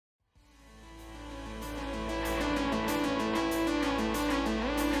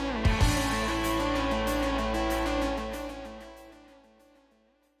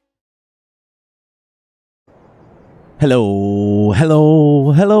Hello,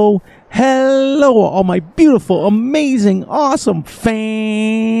 hello, hello, hello, all my beautiful, amazing, awesome,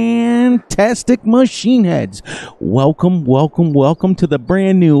 fantastic machine heads. Welcome, welcome, welcome to the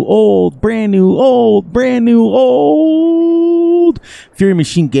brand new, old Fury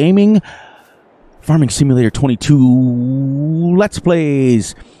Machine Gaming Farming Simulator 22 Let's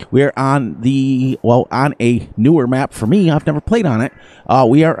Plays. We're on the, on a newer map for me. I've never played on it.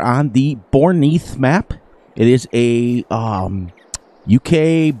 We are on the Bourheath map. It is a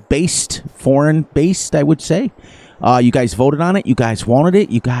UK-based, foreign-based, I would say. You guys voted on it. You guys wanted it.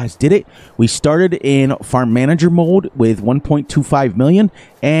 You guys did it. We started in farm manager mode with 1.25 million,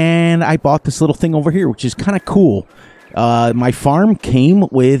 and I bought this little thing over here, which is kind of cool. My farm came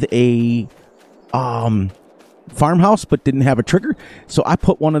with a farmhouse, but didn't have a trigger, so I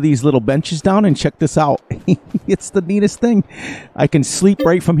put one of these little benches down, and check this out. It's the neatest thing. I can sleep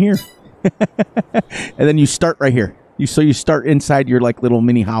right from here. And then you start right here. So you start inside your like little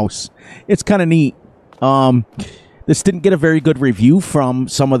mini house. It's kind of neat. This didn't get a very good review from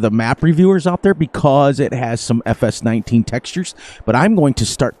some of the map reviewers out there because it has some Fs19 textures, but I'm going to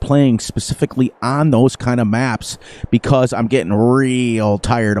start playing specifically on those kind of maps because I'm getting real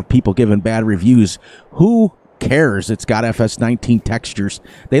tired of people giving bad reviews. Who cares? It's got Fs19 textures.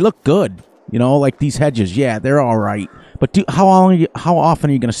 They look good. You know, like these hedges. Yeah, they're all right. But how often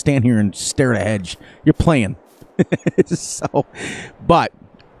are you going to stand here and stare at a hedge? You're playing. So, but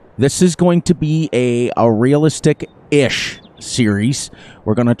this is going to be a realistic-ish series.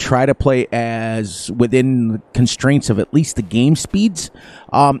 We're going to try to play as within the constraints of at least the game speeds.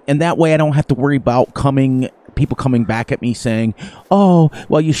 And that way I don't have to worry about people coming back at me saying, oh,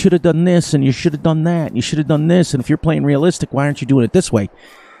 well, you should have done this, and you should have done that, and you should have done this, and if you're playing realistic, why aren't you doing it this way?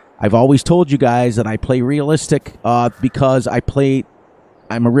 I've always told you guys that I play realistic because I'm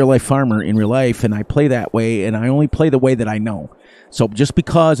a real-life farmer in real life, and I play that way, and I only play the way that I know. So just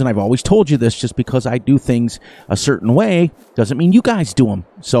because, and I've always told you this, just because I do things a certain way doesn't mean you guys do them.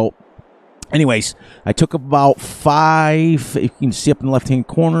 So anyways, I took about 5, you can see up in the left-hand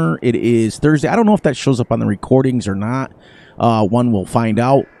corner, it is Thursday. I don't know if that shows up on the recordings or not. One will find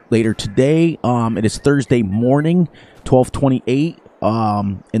out later today. It is Thursday morning, 12:28.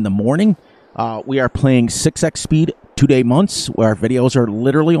 In the morning. We are playing 6x speed 2-day months where our videos are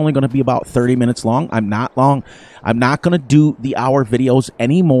literally only going to be about 30 minutes long. I'm not going to do the hour videos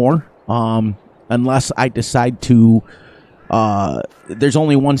anymore unless I decide to. There's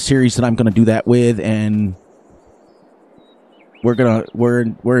only one series that I'm going to do that with, and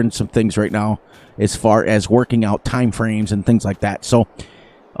we're in some things right now as far as working out time frames and things like that. So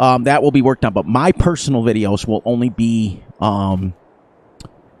that will be worked on, but my personal videos will only be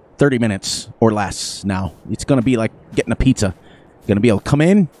 30 minutes or less now. It's going to be like getting a pizza. You're going to be able to come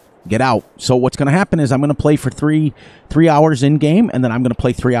in, get out. So what's going to happen is I'm going to play for three hours in game, and then I'm going to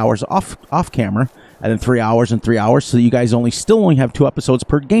play 3 hours off camera, and then 3 hours and 3 hours. So you guys still only have 2 episodes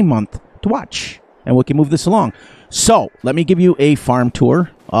per game month to watch, and we can move this along. So let me give you a farm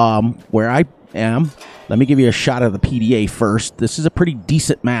tour where I am. Let me give you a shot of the PDA first. This is a pretty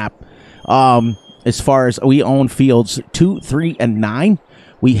decent map. As far as we own fields 2, 3, and 9.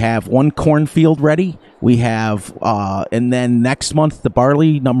 We have 1 cornfield ready. We have, and then next month, the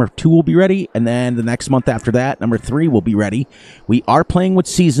barley number 2 will be ready. And then the next month after that, number 3 will be ready. We are playing with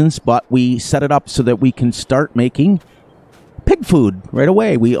seasons, but we set it up so that we can start making pig food right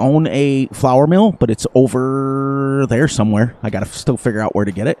away. We own a flour mill, but it's over there somewhere. I got to still figure out where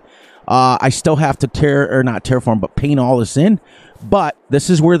to get it. I still have to terraform, but paint all this in. But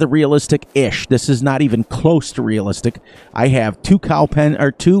this is where the realistic-ish. This is not even close to realistic. I have 2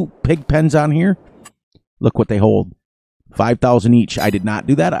 pig pens on here. Look what they hold. 5,000 each. I did not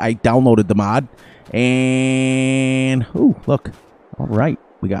do that. I downloaded the mod. And, ooh, look. All right.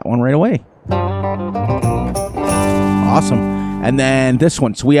 We got one right away. Awesome. And then this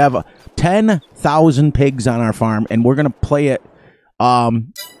one. So we have 10,000 pigs on our farm, and we're going to play it a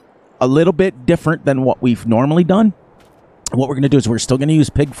little bit different than what we've normally done. What we're going to do is we're still going to use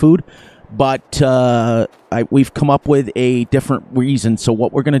pig food, but we've come up with a different reason. So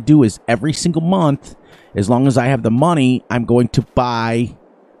what we're going to do is every single month, as long as I have the money, I'm going to buy,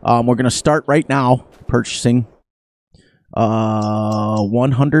 we're going to start right now purchasing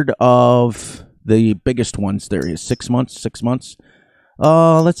 100 of the biggest ones. There is 6 months.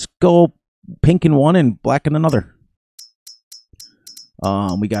 Let's go pink in one and black in another.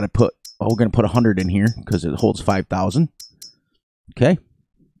 We got to put, we're going to put 100 in here because it holds 5,000. Okay,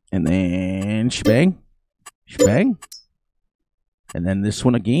 and then shebang, and then this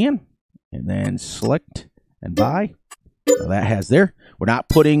one again, and then select and buy. So that has there. We're not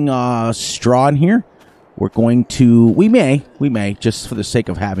putting straw in here. we're going to, we may, just for the sake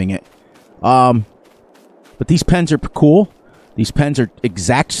of having it. But these pens are cool. These pens are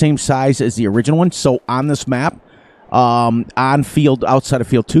exact same size as the original one. So on this map, on field, outside of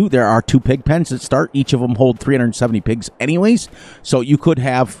field 2, there are 2 pig pens that start. Each of them hold 370 pigs anyways. So you could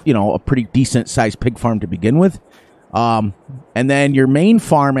have, you know, a pretty decent sized pig farm to begin with. And then your main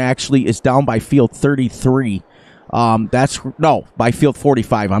farm actually is down by field 33. By field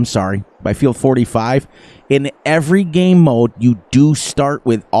 45, I'm sorry. By field 45. In every game mode, you do start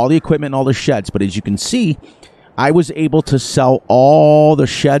with all the equipment and all the sheds. But as you can see, I was able to sell all the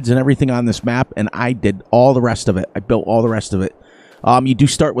sheds and everything on this map, and I did all the rest of it. I built all the rest of it. You do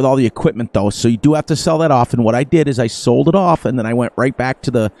start with all the equipment, though, so you do have to sell that off. And what I did is I sold it off, and then I went right back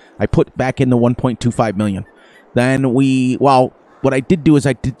to I put back in the 1.25 million. Then what I did do is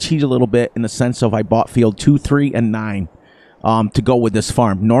I did cheat a little bit in the sense of I bought field 2, 3, and 9 to go with this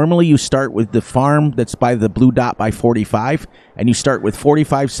farm. Normally, you start with the farm that's by the blue dot by 45, and you start with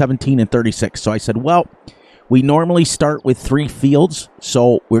 45, 17, and 36. So I said, well, we normally start with 3 fields,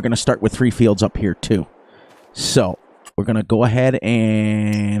 so we're going to start with 3 fields up here too. So we're going to go ahead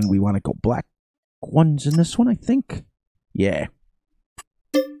and we want to go black ones in this one, I think. Yeah.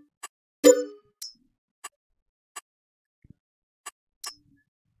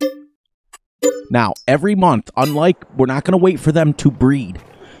 Now, every month, unlike, we're not going to wait for them to breed.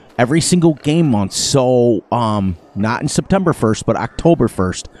 Every single game month, so not in September 1st, but October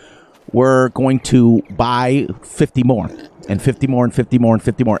 1st, we're going to buy 50 more, and 50 more, and 50 more, and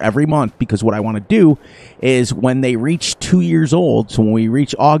 50 more every month, because what I want to do is when they reach 2 years old, so when we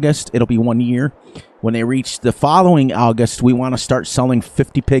reach August, it'll be 1 year. When they reach the following August, we want to start selling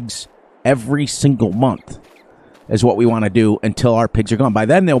 50 pigs every single month. Is what we want to do until our pigs are gone. By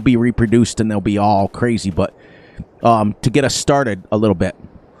then, they'll be reproduced and they'll be all crazy, but to get us started a little bit.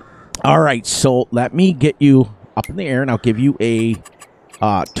 All right, so let me get you up in the air, and I'll give you a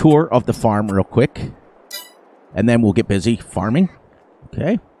tour of the farm real quick, and then we'll get busy farming.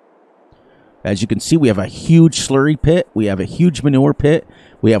 Okay. As you can see, we have a huge slurry pit. We have a huge manure pit.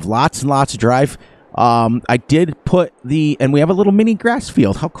 We have lots and lots of drive. I did put and we have a little mini grass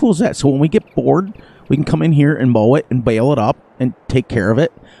field. How cool is that? So when we get bored, we can come in here and mow it and bale it up and take care of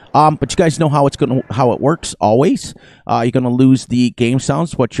it. But you guys know how it works always. You're gonna lose the game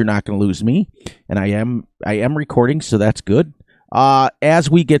sounds, but you're not gonna lose me. And I am recording, so that's good. As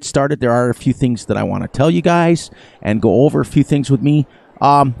we get started, there are a few things that I want to tell you guys and go over a few things with me.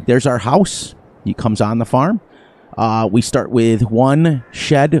 There's our house. It comes on the farm. We start with 1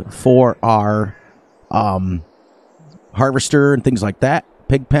 shed for our harvester and things like that.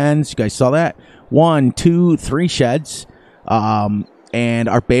 Pig pens, you guys saw that. 1, 2, 3 sheds. And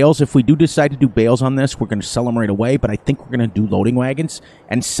our bales, if we do decide to do bales on this, we're going to sell them right away. But I think we're going to do loading wagons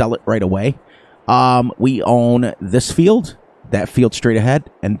and sell it right away. We own this field, that field straight ahead,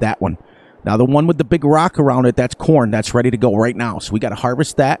 and that one. Now, the one with the big rock around it, that's corn. That's ready to go right now. So we got to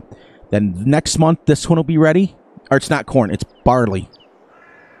harvest that. Then next month, this one will be ready. Or it's not corn, it's barley.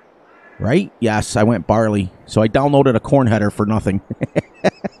 Right? Yes, I went barley. So I downloaded a corn header for nothing.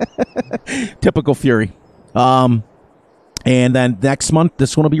 Typical Fury. And then next month,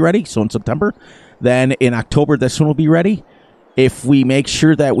 this one will be ready. So in September. Then in October, this one will be ready. If we make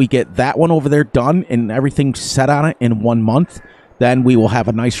sure that we get that one over there done and everything set on it in 1 month, then we will have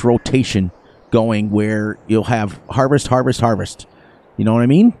a nice rotation going where you'll have harvest, harvest, harvest. You know what I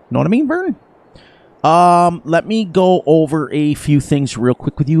mean? Know what I mean, Vern? Let me go over a few things real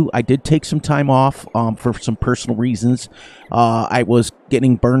quick with you. I did take some time off for some personal reasons. I was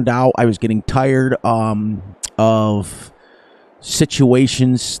getting burned out. I was getting tired of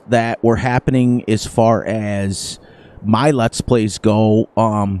situations that were happening as far as my Let's Plays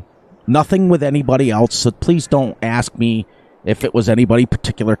go. Nothing with anybody else, so please don't ask me if it was anybody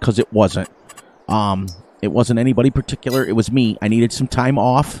particular, because it wasn't. It wasn't anybody particular. It was me. I needed some time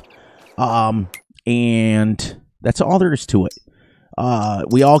off. And that's all there is to it.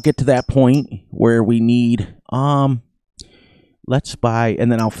 We all get to that point where we need, let's buy,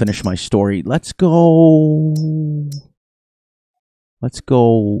 and then I'll finish my story. Let's go.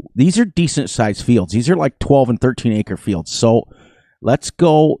 These are decent sized fields. These are like 12 and 13 acre fields. So let's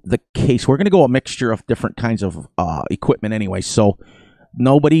go the case. We're going to go a mixture of different kinds of equipment anyway. So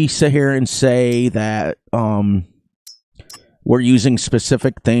nobody sit here and say that, we're using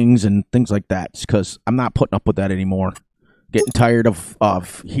specific things and things like that, because I'm not putting up with that anymore. Getting tired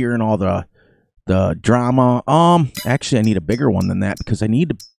of hearing all the drama. Actually, I need a bigger one than that, because I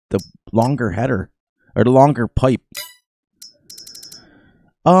need the longer header, or the longer pipe.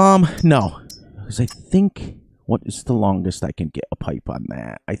 No, because I think what is the longest I can get a pipe on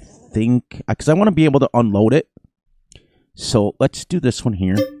that? I think, because I want to be able to unload it. So let's do this one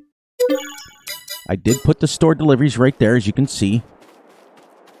here. I did put the store deliveries right there, as you can see.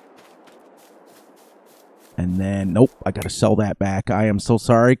 And then, nope, I got to sell that back. I am so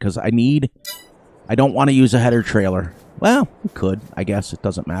sorry, because I don't want to use a header trailer. Well, we could, I guess. It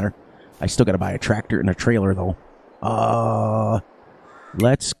doesn't matter. I still got to buy a tractor and a trailer, though.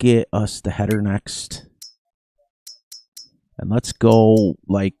 Let's get us the header next. And let's go,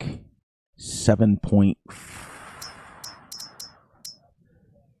 like, 7.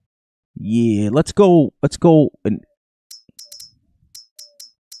 Yeah, let's go an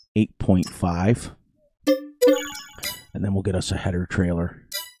 8.5. And then we'll get us a header trailer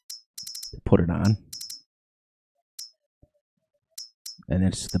to put it on. And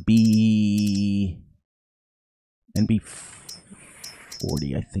it's the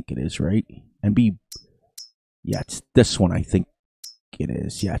NB40, I think it is, right? Yeah, it's this one, I think it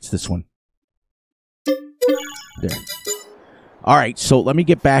is. Yeah, it's this one. There. All right, so let me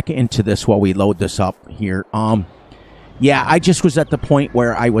get back into this while we load this up here. Yeah, I just was at the point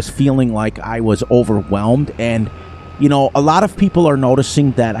where I was feeling like I was overwhelmed. And, you know, a lot of people are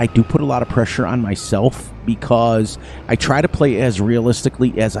noticing that I do put a lot of pressure on myself because I try to play as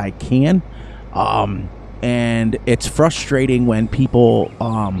realistically as I can. And it's frustrating when people,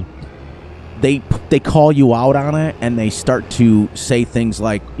 they call you out on it and they start to say things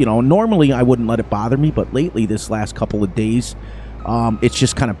like, you know, normally I wouldn't let it bother me, but lately this last couple of days, it's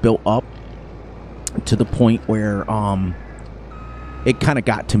just kind of built up to the point where it kind of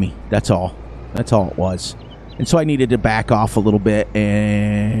got to me. That's all it was. And so I needed to back off a little bit,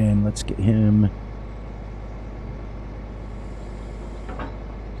 and let's get him.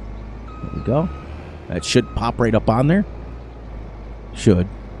 There we go. That should pop right up on there. Should.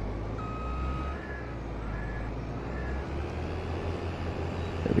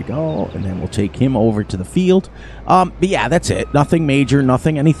 There we go. And then we'll take him over to the field. But yeah, that's it. Nothing major,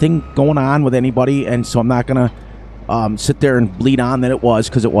 anything going on with anybody. And so I'm not going to sit there and bleed on that it was,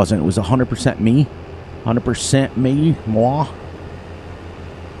 because it wasn't. It was 100% me. 100% me. Moi.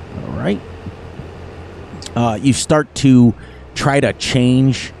 All right. You start to try to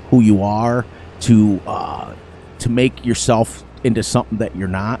change who you are to make yourself into something that you're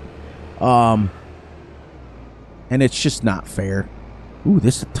not. And it's just not fair. Ooh,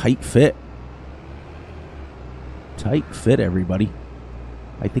 this is a tight fit. Tight fit, everybody.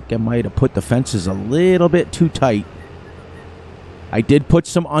 I think I might have put the fences a little bit too tight. I did put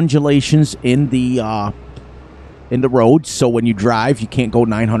some undulations in the road, so when you drive, you can't go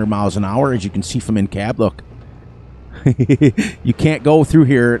 900 miles an hour, as you can see from in cab. Look. You can't go through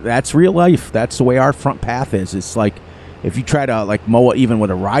here. That's real life. That's the way our front path is. It's like, if you try to, like, mow it even with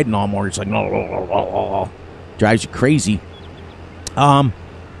a riding lawnmower, it's like, no, drives you crazy.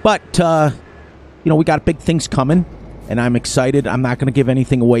 But you know, we got big things coming, and I'm excited. I'm not going to give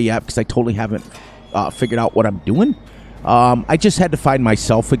anything away yet because I totally haven't figured out what I'm doing. I just had to find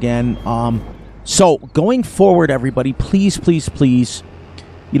myself again. So going forward, everybody, please, please, please,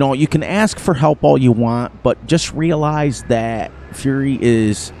 you know, you can ask for help all you want, but just realize that Fury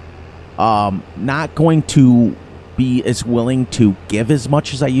is not going to be as willing to give as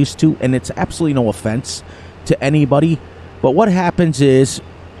much as I used to, and it's absolutely no offense to anybody. But what happens is,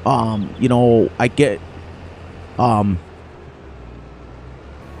 you know, I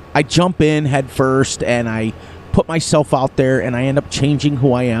jump in head first, and I put myself out there, and I end up changing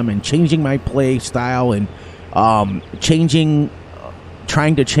who I am and changing my play style and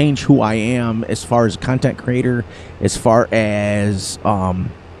trying to change who I am as far as a content creator, as far as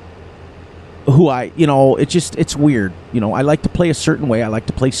who I, you know, it's weird. You know, I like to play a certain way. I like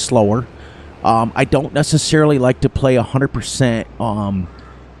to play slower. I don't necessarily like to play 100%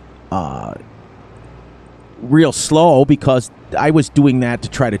 real slow, because I was doing that to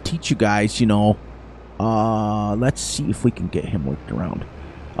try to teach you guys, you know. Let's see if we can get him worked around.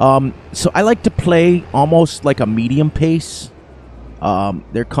 So I like to play almost like a medium pace.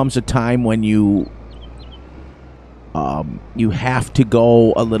 There comes a time when you have to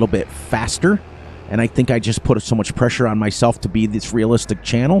go a little bit faster, and I think I just put so much pressure on myself to be this realistic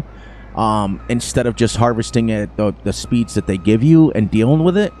channel. Instead of just harvesting at the speeds that they give you and dealing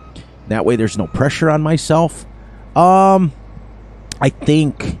with it. That way there's no pressure on myself. I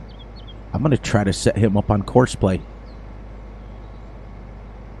think I'm going to try to set him up on course play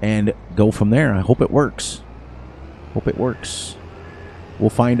and go from there. I hope it works. Hope it works. We'll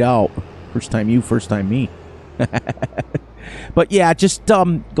find out. First time you, first time me. But yeah, just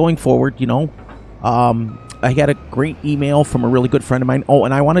going forward, you know, I got a great email from a really good friend of mine. Oh,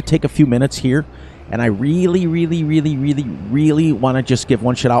 and I want to take a few minutes here And I really, really, really, really, really want to just give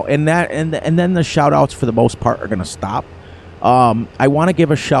one shout out. And then the shout outs for the most part are going to stop. I want to give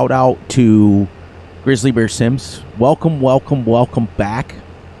a shout out to Grizzly Bear Sims. Welcome, welcome, welcome back.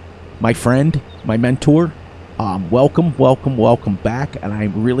 My friend, my mentor. Welcome, welcome, welcome back. And I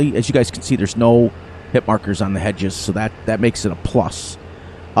really, as you guys can see, there's no hit markers on the hedges. So that makes it a plus.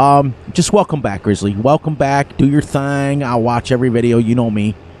 Just welcome back, Grizzly. Welcome back. Do your thing. I'll watch every video. You know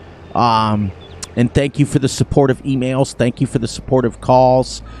me. And thank you for the supportive emails. Thank you for the supportive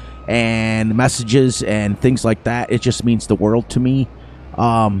calls and messages and things like that. It just means the world to me.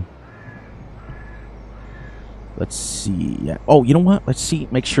 Let's see. Yeah. Oh, you know what? Let's see.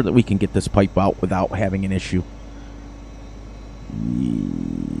 Make sure that we can get this pipe out without having an issue.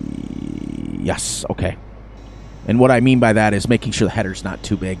 Yes. Okay. And what I mean by that is making sure the header's not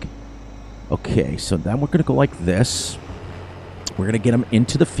too big. Okay. So then we're going to go like this. We're going to get them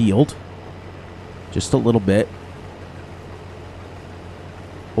into the field. Just a little bit.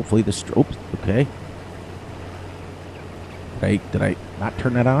 Hopefully the oops, okay. Did I not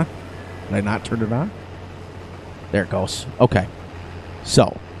turn that on? Did I not turn it on? There it goes. Okay.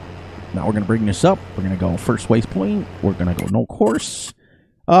 So, now we're going to bring this up. We're going to go first waypoint. We're going to go no course.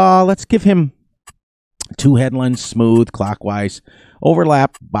 Let's give him 2 headlands, smooth, clockwise.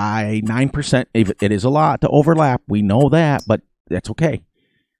 Overlap by 9%. It is a lot to overlap. We know that, but that's okay.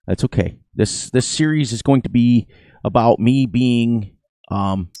 That's okay. This series is going to be about me being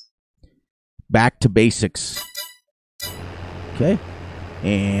back to basics. Okay.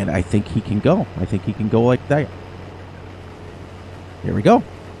 And I think he can go. I think he can go like that. Here we go.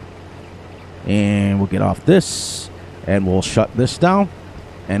 And we'll get off this. And we'll shut this down.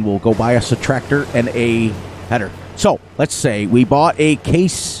 And we'll go buy us a tractor and a header. So, let's say we bought a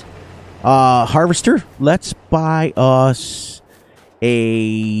case harvester. Let's buy us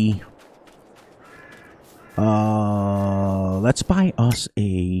a... let's buy us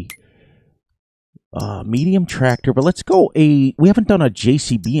a medium tractor, but let's go we haven't done a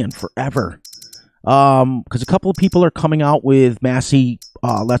JCB in forever. Because a couple of people are coming out with Massey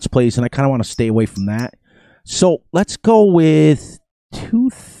Let's Plays, and I kind of want to stay away from that. So let's go with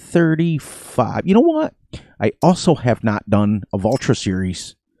 235. You know what? I also have not done a Vultra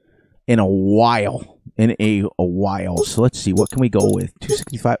series in a while. So let's see. What can we go with?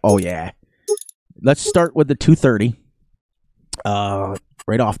 265. Oh, yeah. Let's start with the 230.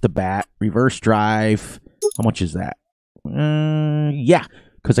 Right off the bat. Reverse drive. How much is that? Yeah,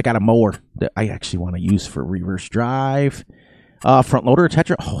 because I got a mower that I actually want to use for reverse drive. Front loader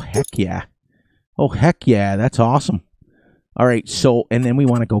attacher. Oh, heck yeah. Oh, heck yeah. That's awesome. All right, so, and then we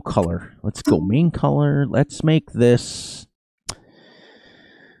want to go color. Let's go main color. Let's make this.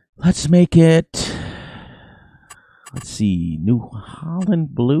 Let's make it. Let's see. New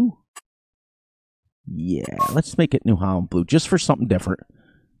Holland blue. Yeah, let's make it New Holland blue just for something different.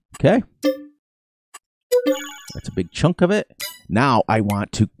 Okay. That's a big chunk of it. Now I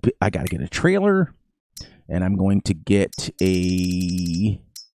got to get a trailer, and I'm going to get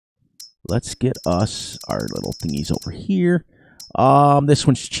let's get us our little thingies over here. This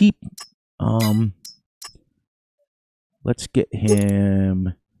one's cheap. Let's get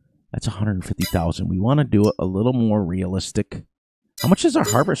him. That's 150,000. We want to do it a little more realistic. How much does our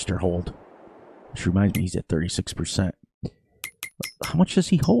harvester hold? Which reminds me, he's at 36%. How much does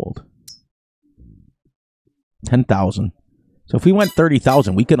he hold? 10,000. So if we went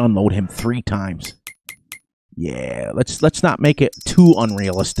 30,000, we could unload him 3 times. Yeah, let's not make it too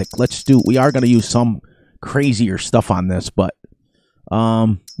unrealistic. We are going to use some crazier stuff on this, but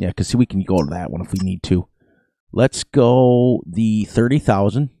yeah, because see, we can go to that one if we need to. Let's go the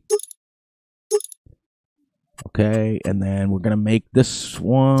 30,000. Okay, and then we're going to make this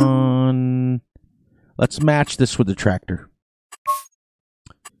one. Let's match this with the tractor.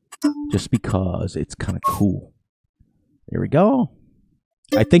 Just because it's kind of cool. There we go.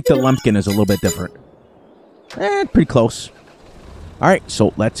 I think the Lumpkin is a little bit different. Pretty close. All right,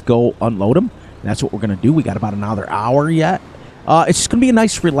 so let's go unload them. That's what we're going to do. We got about another hour yet. It's just going to be a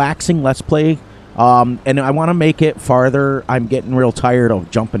nice, relaxing Let's Play. And I want to make it farther. I'm getting real tired of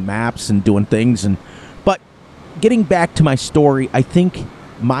jumping maps and doing things. But getting back to my story, I think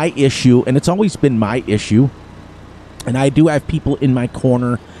my issue, and it's always been my issue, and I do have people in my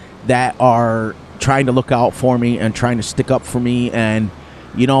corner that are trying to look out for me and trying to stick up for me. And,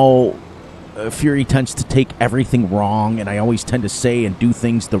 you know, Fury tends to take everything wrong, and I always tend to say and do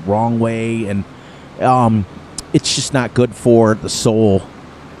things the wrong way. And it's just not good for the soul.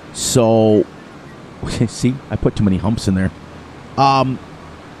 So, see, I put too many humps in there. But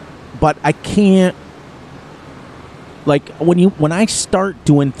I can't. like when I start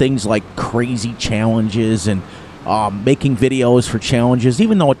doing things like crazy challenges and making videos for challenges,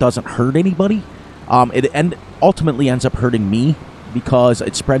 even though it doesn't hurt anybody, it ultimately ends up hurting me because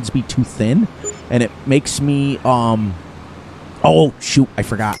it spreads me too thin, and it makes me oh shoot, I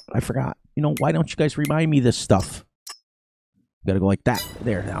forgot. You know, why don't you guys remind me this stuff? Gotta go like that.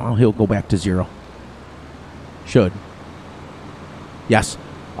 There, now he'll go back to 0. Should. Yes.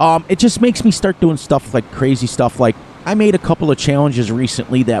 It just makes me start doing stuff like crazy stuff. Like, I made a couple of challenges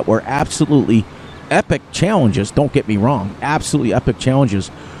recently that were absolutely epic challenges. Don't get me wrong. Absolutely epic challenges.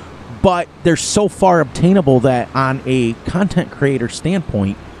 But they're so far obtainable that on a content creator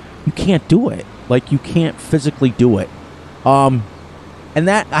standpoint, you can't do it. Like, you can't physically do it. And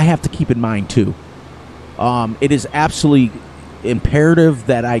that I have to keep in mind, too. It is absolutely imperative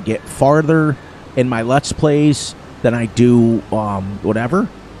that I get farther in my Let's Plays than I do whatever,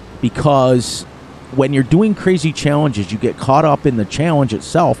 because when you're doing crazy challenges, you get caught up in the challenge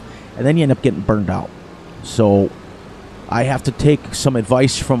itself, and then you end up getting burned out. So I have to take some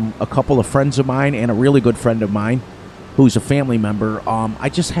advice from a couple of friends of mine and a really good friend of mine who's a family member. I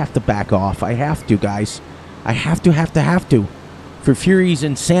just have to back off. I have to, guys. I have to. For Fury's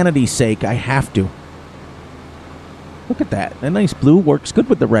insanity's sake, I have to. Look at that. That nice blue works good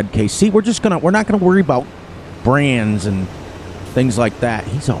with the red case. See, we're not gonna worry about brands and things like that.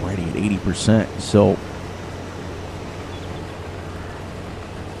 He's already at 80%, so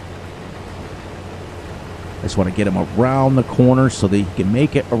I just want to get him around the corner so that he can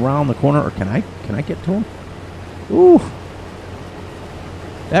make it around the corner. Or can I get to him? Ooh.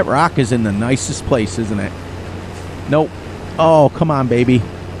 That rock is in the nicest place, isn't it? Nope. Oh, come on, baby.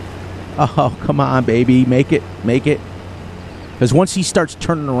 Oh, come on, baby. Make it. Because once he starts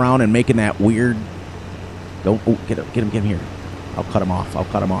turning around and making that weird... Don't... Oh, get him here. I'll cut him off.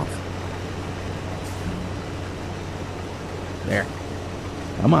 There.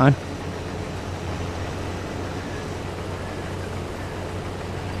 Come on.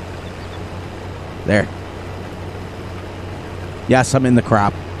 There. Yes, I'm in the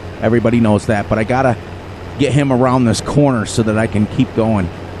crop. Everybody knows that. But I got to get him around this corner so that I can keep going.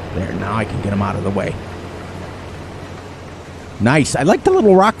 There. Now I can get him out of the way. Nice. I like the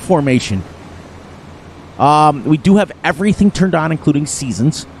little rock formation. We do have everything turned on, including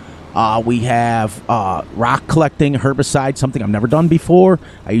seasons. We have rock collecting, herbicide, something I've never done before.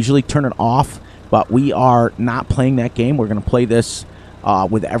 I usually turn it off, but we are not playing that game. We're going to play this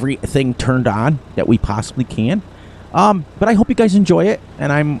with everything turned on that we possibly can. But I hope you guys enjoy it,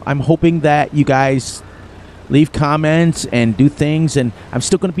 and I'm hoping that you guys leave comments and do things, and I'm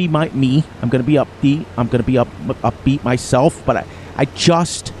still going to be me. I'm going to be upbeat. I'm going to be upbeat myself, but I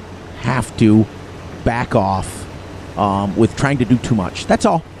just have to back off with trying to do too much. That's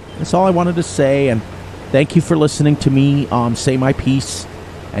all. That's all I wanted to say, and thank you for listening to me say my piece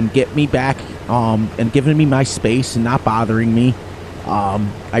and get me back and giving me my space and not bothering me.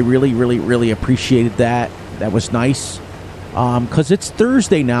 I really, really, really appreciated that. That was nice. Because it's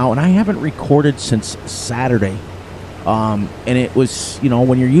Thursday now, and I haven't recorded since Saturday. And it was,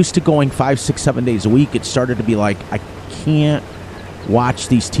 when you're used to going 5, 6, 7 days a week, it started to be like, I can't watch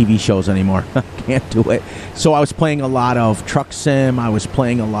these TV shows anymore. I can't do it. So I was playing a lot of Truck Sim. I was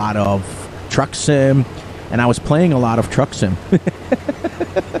playing a lot of Truck Sim. And I was playing a lot of Truck Sim.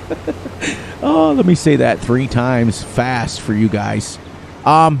 Oh, let me say that 3 times fast for you guys.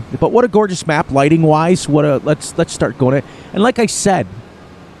 But what a gorgeous map, lighting-wise. Let's start going it. And like I said,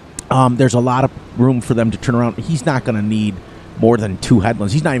 there's a lot of room for them to turn around. He's not going to need more than 2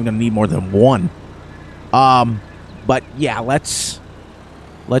 headlands. He's not even going to need more than 1. But yeah, let's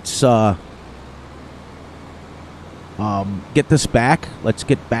get this back. Let's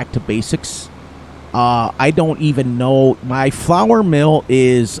get back to basics. I don't even know. My flour mill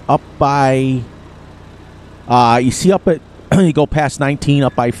is up by, you see up at, you go past 19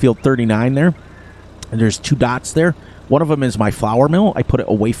 up by field 39 there. And there's 2 dots there. One of them is my flour mill. I put it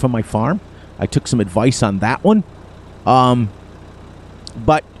away from my farm. I took some advice on that one.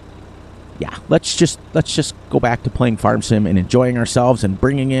 But yeah, let's just go back to playing Farm Sim and enjoying ourselves and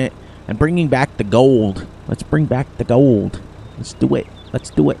bringing back the gold. Let's bring back the gold. Let's do it. Let's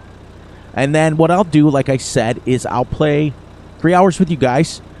do it. And then what I'll do, like I said, is I'll play 3 hours with you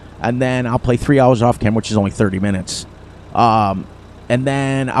guys, and then I'll play 3 hours off camera, which is only 30 minutes. And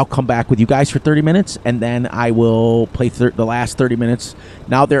then I'll come back with you guys for 30 minutes, and then I will play the last 30 minutes.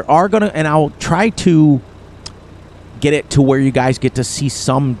 Now, there are going to, and I'll try to get it to where you guys get to see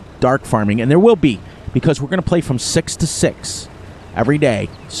some dark farming, and there will be, because we're going to play from 6 to 6 every day.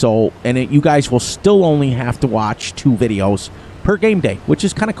 So, and you guys will still only have to watch 2 videos per game day, which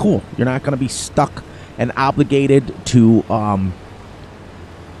is kind of cool. You're not going to be stuck. and obligated to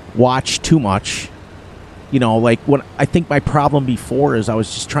watch too much. You know, like when I think my problem before is I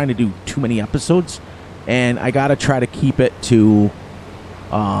was just trying to do too many episodes, and I got to try to keep it to,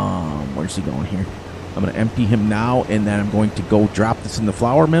 where's he going here? I'm going to empty him now, and then I'm going to go drop this in the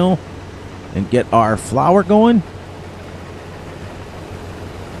flour mill and get our flour going.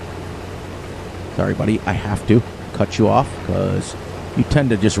 Sorry, buddy, I have to cut you off because you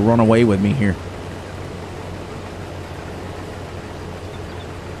tend to just run away with me here.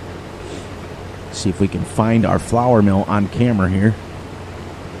 See if we can find our flour mill on camera here.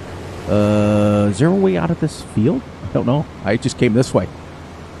 Is there a way out of this field? I don't know. I just came this way.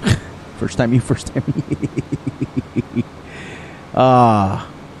 First time.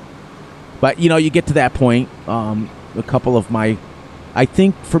 But, you know, you get to that point. A couple of my... I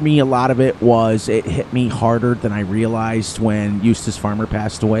think for me, a lot of it was it hit me harder than I realized when Eustace Farmer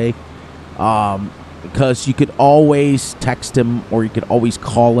passed away. Because you could always text him, or you could always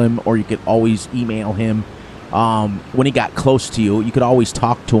call him, or you could always email him. When he got close to you, you could always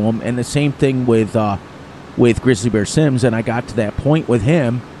talk to him. And the same thing with Grizzly Bear Sims, and I got to that point with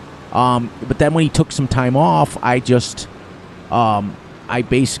him. But then when he took some time off, I just, I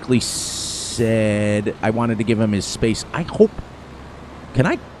basically said I wanted to give him his space. I hope, can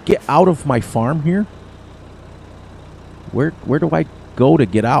I get out of my farm here? Where do I go to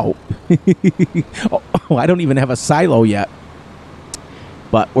get out? Oh, I don't even have a silo yet.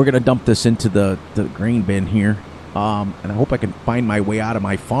 But we're going to dump this into the grain bin here. And I hope I can find my way out of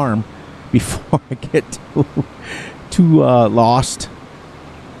my farm before I get too lost.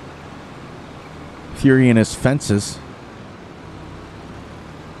 Fury and his fences.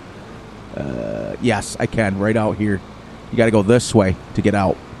 Yes, I can. Right out here. You got to go this way to get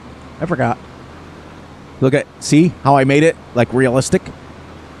out. I forgot. Look at, see how I made it like realistic?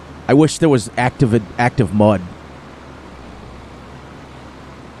 I wish there was active mud.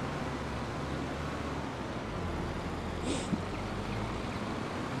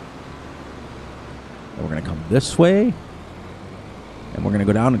 And we're going to come this way. And we're going to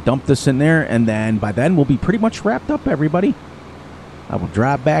go down and dump this in there. And then by then we'll be pretty much wrapped up, everybody. I will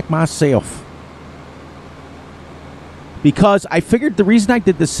drive back myself. Because I figured the reason I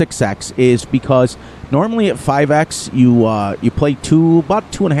did the 6X is because normally at 5X you play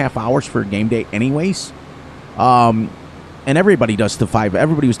about 2.5 hours for a game day anyways. And everybody does the 5.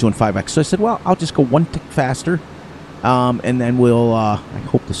 Everybody was doing 5X. So I said, well, I'll just go one tick faster. And then we'll, I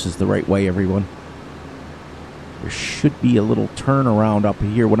hope this is the right way, everyone. There should be a little turnaround up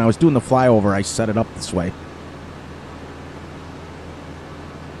here. When I was doing the flyover, I set it up this way.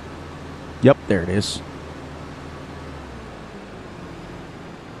 Yep, there it is.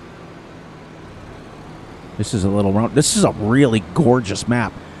 This is a little round. This is a really gorgeous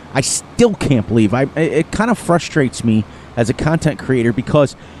map. I still can't believe it kind of frustrates me as a content creator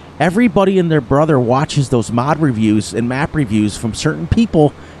because everybody and their brother watches those mod reviews and map reviews from certain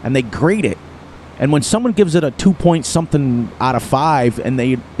people and they grade it. And when someone gives it a 2 point something out of 5 and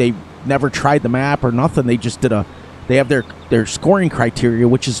they never tried the map or nothing, they just did they have their scoring criteria,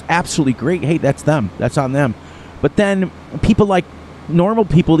 which is absolutely great. Hey, that's them. That's on them. But then people like normal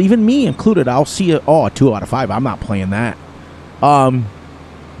people, even me included, I'll see a 2 out of 5. I'm not playing that.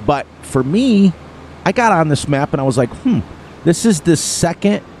 But for me, I got on this map and I was like, this is the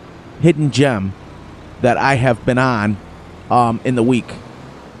second hidden gem that I have been on in the week.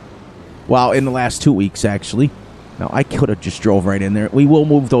 Well, in the last 2 weeks, actually. Now, I could have just drove right in there. We will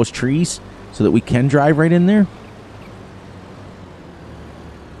move those trees so that we can drive right in there.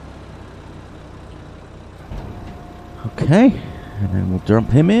 Okay. And then we'll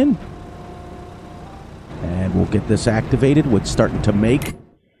dump him in. And we'll get this activated with starting to make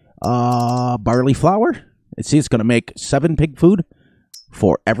barley flour. See, it's going to make 7 pig food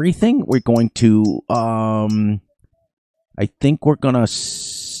for everything. We're going to, I think we're going to,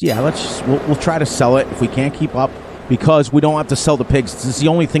 yeah, we'll try to sell it if we can't keep up because we don't have to sell the pigs. This is the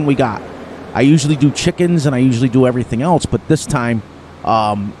only thing we got. I usually do chickens and I usually do everything else, but this time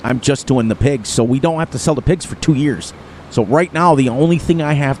I'm just doing the pigs. So we don't have to sell the pigs for 2 years. So right now, the only thing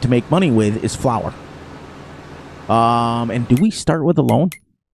I have to make money with is flour. And do we start with a loan?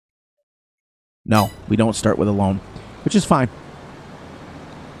 No, we don't start with a loan, which is fine.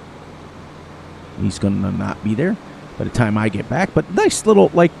 He's going to not be there by the time I get back. But nice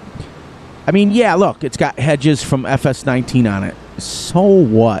little, like, I mean, yeah, look, it's got hedges from Fs22 on it. So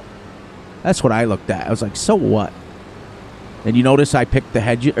what? That's what I looked at. I was like, so what? And you notice I picked the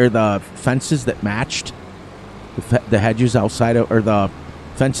hedge or the fences that matched the hedges outside of, or the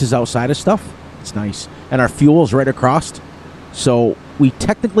fences outside of stuff. It's nice. And our fuel is right across. So we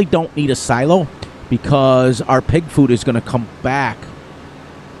technically don't need a silo, because our pig food is going to come back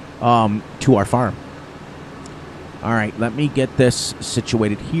to our farm. All right, let me get this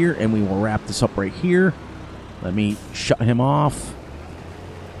situated here, and we will wrap this up right here. Let me shut him off.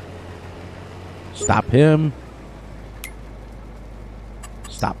 Stop him.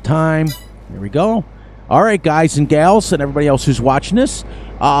 Stop time. There we go. All right, guys and gals, and everybody else who's watching this,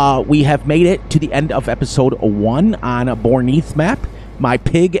 we have made it to the end of episode 1 on a Bourheath map, my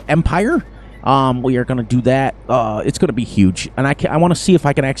pig empire. We are going to do that. It's going to be huge, and I want to see if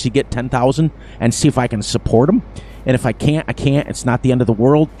I can actually get 10,000 and see if I can support them. And if I can't, I can't. It's not the end of the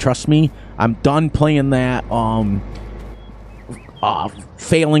world. Trust me. I'm done playing that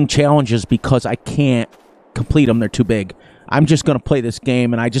failing challenges because I can't complete them. They're too big. I'm just going to play this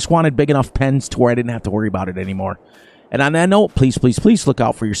game, and I just wanted big enough pens to where I didn't have to worry about it anymore. And on that note, please, please, please look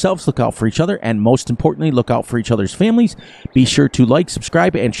out for yourselves, look out for each other, and most importantly, look out for each other's families. Be sure to like,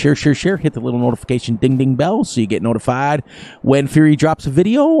 subscribe, and share. Hit the little notification ding bell so you get notified when Fury drops a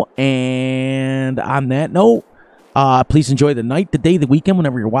video. And on that note, please enjoy the night, the day, the weekend,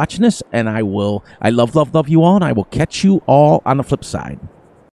 whenever you're watching this. And I love you all, and I will catch you all on the flip side.